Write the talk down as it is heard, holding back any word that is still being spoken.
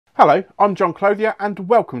Hello, I'm Clothier and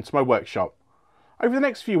welcome to my workshop. Over the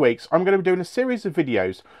next few weeks I'm going to be doing a series of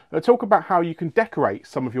videos that talk about how you can decorate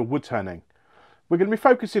some of your wood turning. We're going to be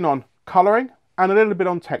focusing on colouring and a little bit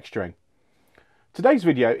on texturing. Today's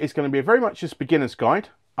video is going to be very much just beginner's guide,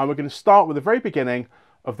 and we're going to start with the very beginning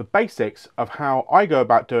of the basics of how I go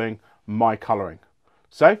about doing my colouring.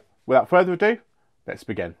 So without further ado, let's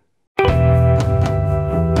begin.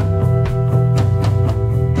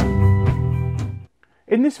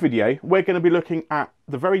 In this video, we're going to be looking at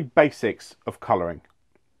the very basics of colouring.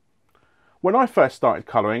 When I first started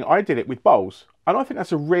colouring, I did it with bowls, and I think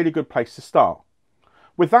that's a really good place to start.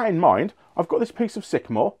 With that in mind, I've got this piece of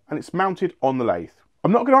sycamore and it's mounted on the lathe.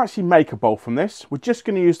 I'm not going to actually make a bowl from this, we're just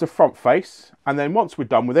going to use the front face, and then once we're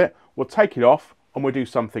done with it, we'll take it off and we'll do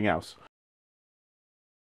something else.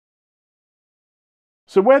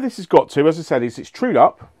 So where this has got to, as I said, is it's trued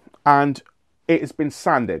up and it has been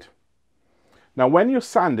sanded. Now when you're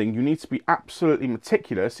sanding, you need to be absolutely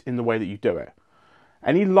meticulous in the way that you do it.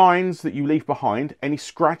 Any lines that you leave behind, any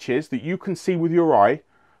scratches that you can see with your eye,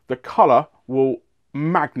 the colour will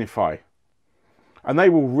magnify and they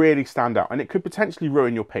will really stand out, and it could potentially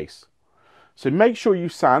ruin your piece. So make sure you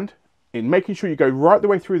sand, in making sure you go right the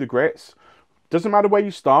way through the grits. Doesn't matter where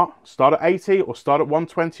you start at 80 or start at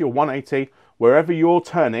 120 or 180, wherever you're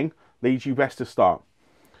turning leads you best to start.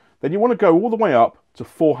 Then you want to go all the way up to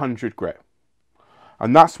 400 grit.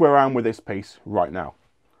 And that's where I am with this piece right now.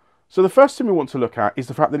 So the first thing we want to look at is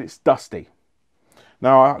the fact that it's dusty.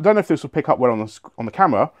 Now, I don't know if this will pick up well on the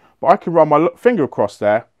camera, but I can run my finger across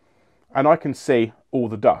there and I can see all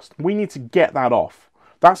the dust. We need to get that off.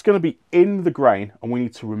 That's going to be in the grain and we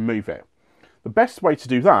need to remove it. The best way to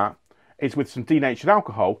do that is with some denatured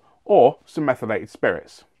alcohol or some methylated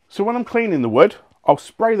spirits. So when I'm cleaning the wood, I'll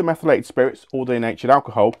spray the methylated spirits or denatured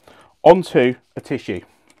alcohol onto a tissue.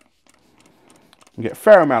 You get a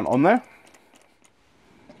fair amount on there,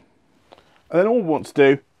 and then all we want to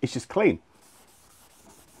do is just clean.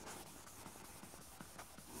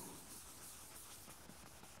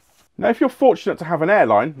 Now if you're fortunate to have an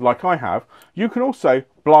airline like I have, you can also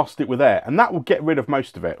blast it with air and that will get rid of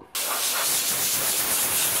most of it.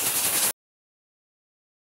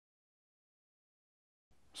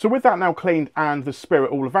 So with that now cleaned and the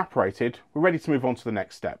spirit all evaporated, we're ready to move on to the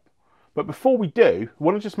next step. But before we do, we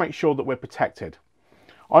want to just make sure that we're protected.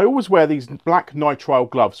 I always wear these black nitrile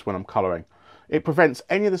gloves when I'm colouring. It prevents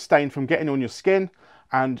any of the stain from getting on your skin,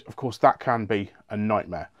 and of course that can be a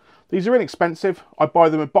nightmare. These are inexpensive. I buy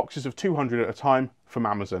them in boxes of 200 at a time from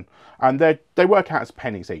Amazon, and they work out as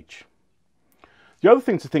pennies each. The other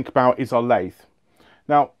thing to think about is our lathe.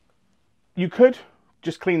 Now, you could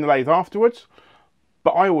just clean the lathe afterwards,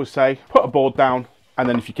 but I always say put a board down, and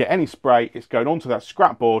then if you get any spray, it's going onto that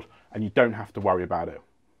scrap board and you don't have to worry about it.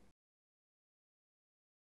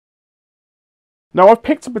 Now I've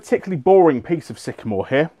picked a particularly boring piece of sycamore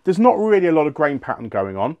here. There's not really a lot of grain pattern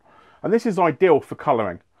going on, and this is ideal for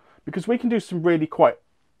colouring because we can do some really quite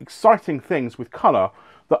exciting things with colour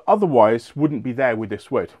that otherwise wouldn't be there with this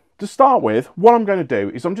wood. To start with, what I'm going to do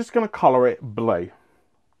is I'm just going to colour it blue,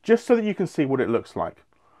 just so that you can see what it looks like.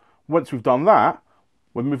 Once we've done that,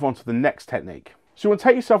 we'll move on to the next technique. So you want to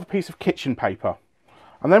take yourself a piece of kitchen paper,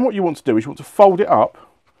 and then what you want to do is you want to fold it up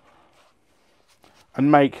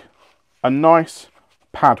and make a nice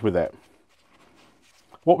pad with it.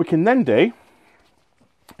 What we can then do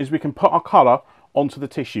is we can put our colour onto the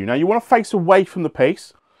tissue. Now you want to face away from the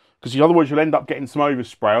piece because otherwise you'll end up getting some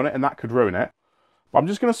overspray on it and that could ruin it. But I'm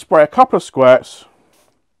just going to spray a couple of squirts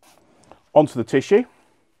onto the tissue,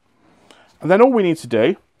 and then all we need to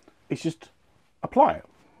do is just apply it.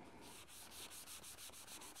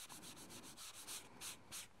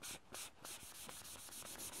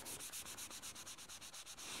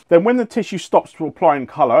 Then when the tissue stops to applying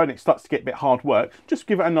colour and it starts to get a bit hard work, just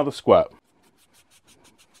give it another squirt.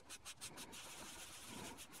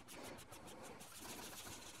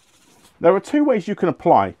 There are two ways you can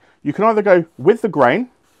apply. You can either go with the grain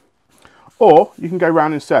or you can go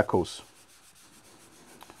round in circles.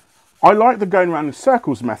 I like the going round in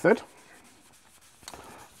circles method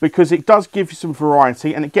because it does give you some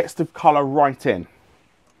variety and it gets the colour right in.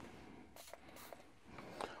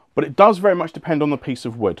 But it does very much depend on the piece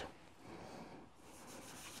of wood.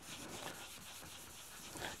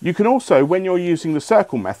 You can also, when you're using the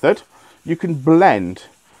circle method, you can blend,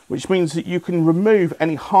 which means that you can remove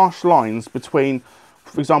any harsh lines between,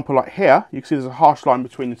 for example, like here, you can see there's a harsh line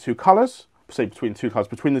between the two colours,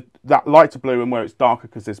 between that lighter blue and where it's darker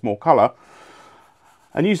because there's more colour.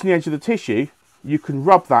 And using the edge of the tissue, you can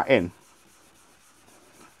rub that in.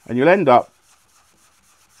 And you'll end up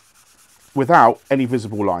without any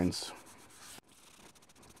visible lines.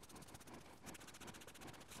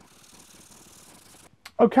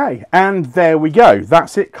 Okay, and there we go.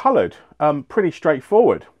 That's it coloured. Pretty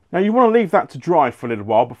straightforward. Now you want to leave that to dry for a little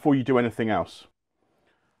while before you do anything else.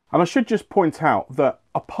 And I should just point out that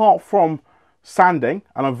apart from sanding,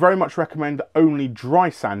 and I very much recommend only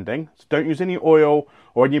dry sanding, so don't use any oil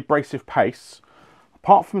or any abrasive pastes.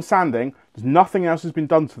 Apart from sanding, there's nothing else has been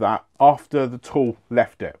done to that after the tool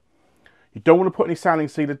left it. You don't want to put any sanding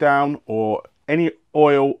sealer down or any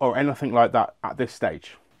oil or anything like that at this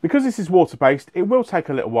stage. Because this is water-based, it will take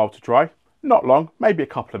a little while to dry. Not long, maybe a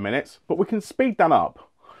couple of minutes, but we can speed that up.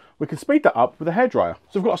 We can speed that up with a hairdryer.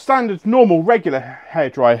 So I've got a standard, normal, regular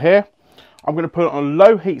hairdryer here. I'm going to put it on a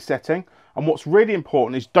low heat setting, and what's really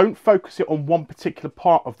important is don't focus it on one particular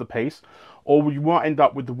part of the piece, or you might end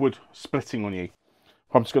up with the wood splitting on you.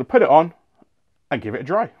 I'm just going to put it on and give it a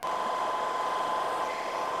dry.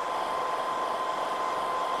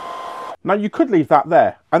 Now you could leave that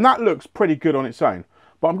there, and that looks pretty good on its own.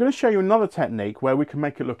 But I'm going to show you another technique where we can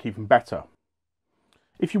make it look even better.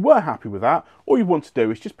 If you were happy with that, all you want to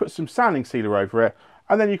do is just put some sanding sealer over it,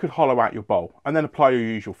 and then you could hollow out your bowl and then apply your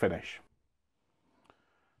usual finish.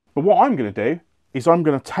 But what I'm going to do is I'm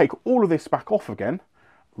going to take all of this back off again,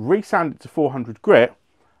 resand it to 400 grit,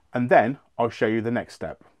 and then I'll show you the next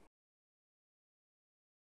step.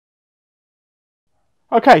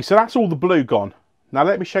 Okay, so that's all the blue gone. Now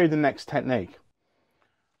let me show you the next technique.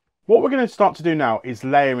 What we're going to start to do now is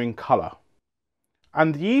layering colour.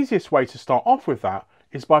 And the easiest way to start off with that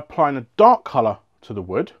is by applying a dark colour to the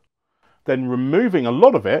wood, then removing a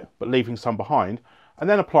lot of it, but leaving some behind, and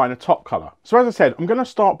then applying a top colour. So as I said, I'm going to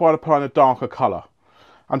start by applying a darker colour.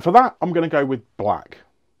 And for that, I'm going to go with black.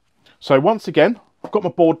 So once again, I've got my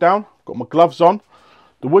board down, got my gloves on,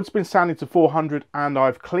 the wood's been sanded to 400 and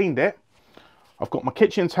I've cleaned it. I've got my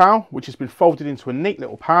kitchen towel, which has been folded into a neat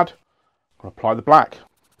little pad. I'm going to apply the black.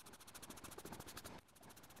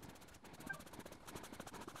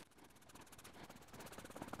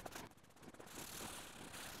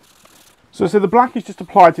 So the black is just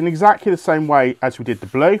applied in exactly the same way as we did the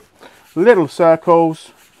blue. Little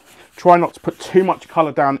circles. Try not to put too much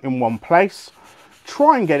colour down in one place.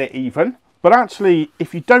 Try and get it even. But actually,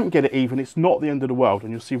 if you don't get it even, it's not the end of the world, and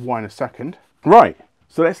you'll see why in a second. Right,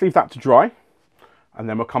 so let's leave that to dry, and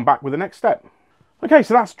then we'll come back with the next step. Okay,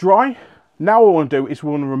 so that's dry. Now what we want to do is we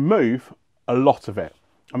want to remove a lot of it.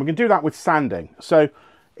 And we can do that with sanding. So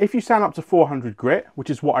if you sand up to 400 grit, which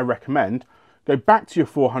is what I recommend, go back to your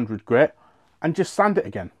 400 grit, and just sand it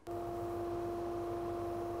again.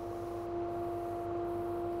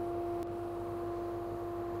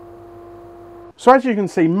 So as you can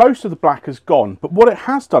see, most of the black has gone, but what it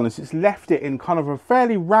has done is it's left it in kind of a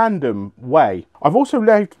fairly random way. I've also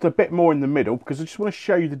left a bit more in the middle because I just want to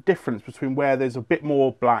show you the difference between where there's a bit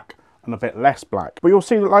more black and a bit less black. But you'll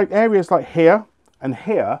see that like areas like here and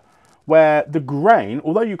here, where the grain,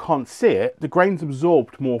 although you can't see it, the grain's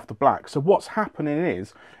absorbed more of the black. So what's happening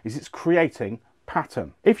is it's creating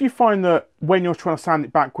pattern. If you find that when you're trying to sand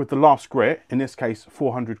it back with the last grit, in this case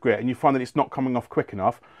 400 grit, and you find that it's not coming off quick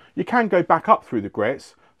enough, you can go back up through the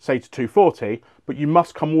grits, say to 240, but you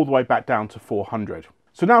must come all the way back down to 400.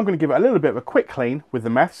 So now I'm going to give it a little bit of a quick clean with the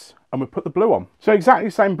meths, and we'll put the blue on. So exactly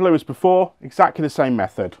the same blue as before, exactly the same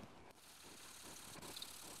method.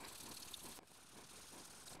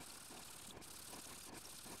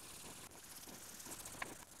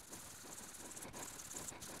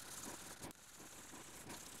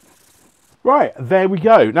 Right, there we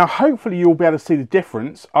go. Now hopefully you'll be able to see the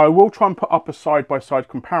difference. I will try and put up a side-by-side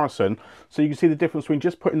comparison so you can see the difference between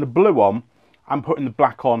just putting the blue on and putting the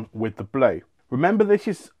black on with the blue. Remember, this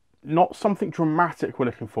is not something dramatic we're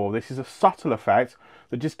looking for. This is a subtle effect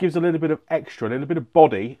that just gives a little bit of extra, a little bit of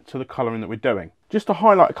body to the colouring that we're doing. Just to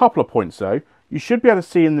highlight a couple of points though, you should be able to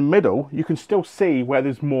see in the middle, you can still see where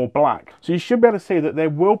there's more black. So you should be able to see that there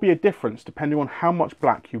will be a difference depending on how much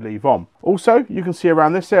black you leave on. Also, you can see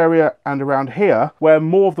around this area and around here where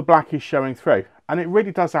more of the black is showing through. And it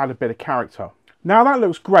really does add a bit of character. Now that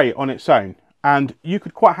looks great on its own, and you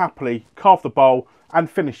could quite happily carve the bowl and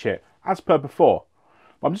finish it as per before.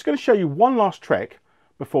 I'm just going to show you one last trick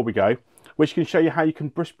before we go, which can show you how you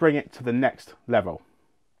can just bring it to the next level.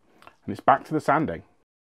 And it's back to the sanding.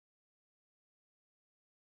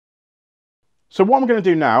 So what I'm going to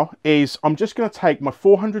do now is I'm just going to take my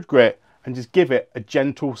 400 grit and just give it a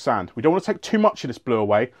gentle sand. We don't want to take too much of this blue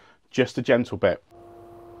away, just a gentle bit.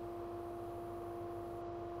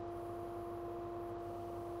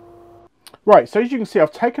 Right, so as you can see,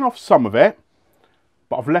 I've taken off some of it,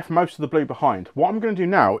 but I've left most of the blue behind. What I'm going to do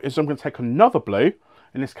now is I'm going to take another blue,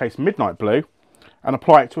 in this case midnight blue, and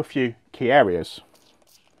apply it to a few key areas.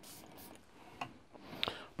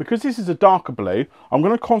 Because this is a darker blue, I'm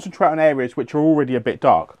going to concentrate on areas which are already a bit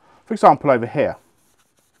dark. For example, over here.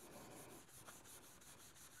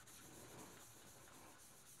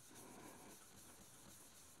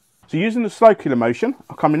 So using the slow motion,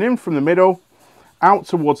 I'm coming in from the middle, out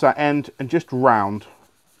towards that end and just round.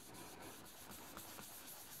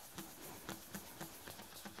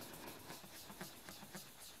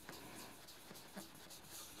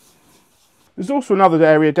 There's also another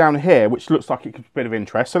area down here which looks like it could be a bit of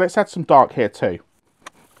interest, so let's add some dark here too.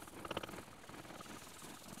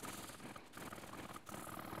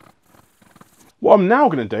 What I'm now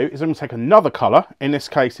going to do is I'm going to take another colour, in this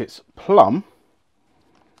case it's plum,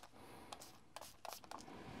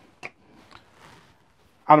 and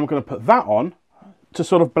I'm going to put that on to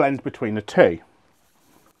sort of blend between the two.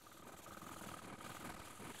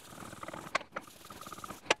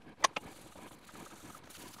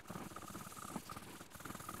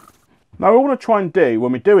 Now what I want to try and do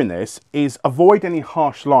when we're doing this is avoid any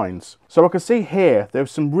harsh lines. So I can see here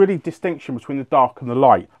there's some really distinction between the dark and the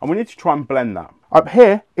light, and we need to try and blend that. Up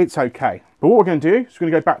here it's okay, but what we're going to do is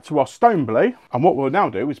we're going to go back to our stone blue, and what we'll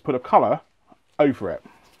now do is put a colour over it.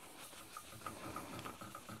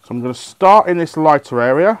 So I'm going to start in this lighter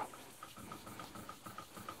area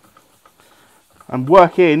and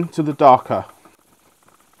work into the darker.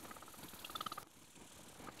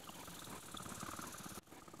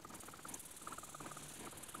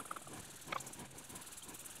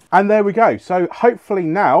 And there we go. So hopefully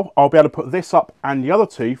now I'll be able to put this up and the other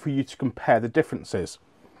two for you to compare the differences.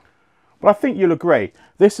 But I think you'll agree,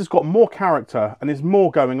 this has got more character and there's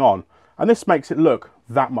more going on, and this makes it look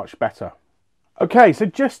that much better. Okay, so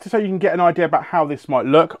just so you can get an idea about how this might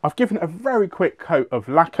look, I've given it a very quick coat of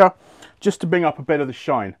lacquer just to bring up a bit of the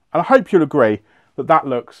shine. And I hope you'll agree that that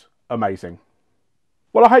looks amazing.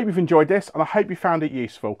 Well, I hope you've enjoyed this and I hope you found it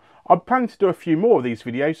useful. I'm planning to do a few more of these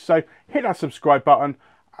videos, so hit that subscribe button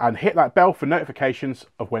and hit that bell for notifications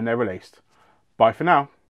of when they're released. Bye for now.